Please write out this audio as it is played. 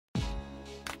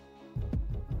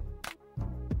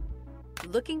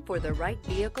Looking for the right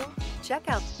vehicle? Check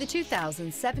out the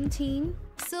 2017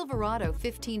 Silverado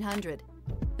 1500.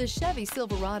 The Chevy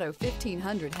Silverado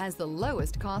 1500 has the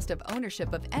lowest cost of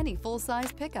ownership of any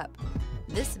full-size pickup.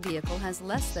 This vehicle has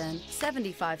less than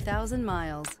 75,000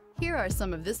 miles. Here are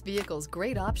some of this vehicle's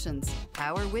great options: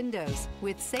 power windows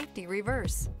with safety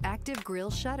reverse, active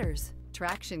grille shutters,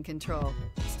 traction control,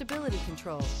 stability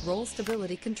control, roll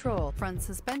stability control, front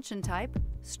suspension type,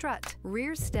 strut,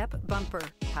 rear step bumper,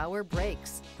 power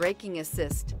brakes, braking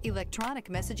assist, electronic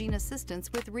messaging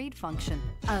assistance with read function.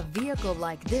 A vehicle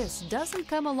like this doesn't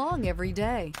come along every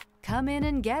day. Come in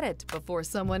and get it before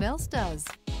someone else does.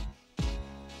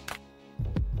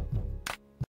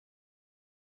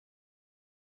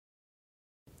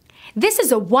 This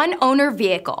is a one-owner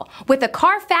vehicle with a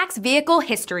Carfax Vehicle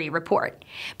History Report.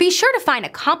 Be sure to find a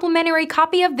complimentary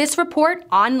copy of this report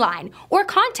online or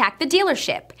contact the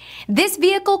dealership. This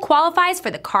vehicle qualifies for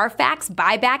the Carfax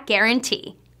Buyback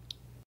Guarantee.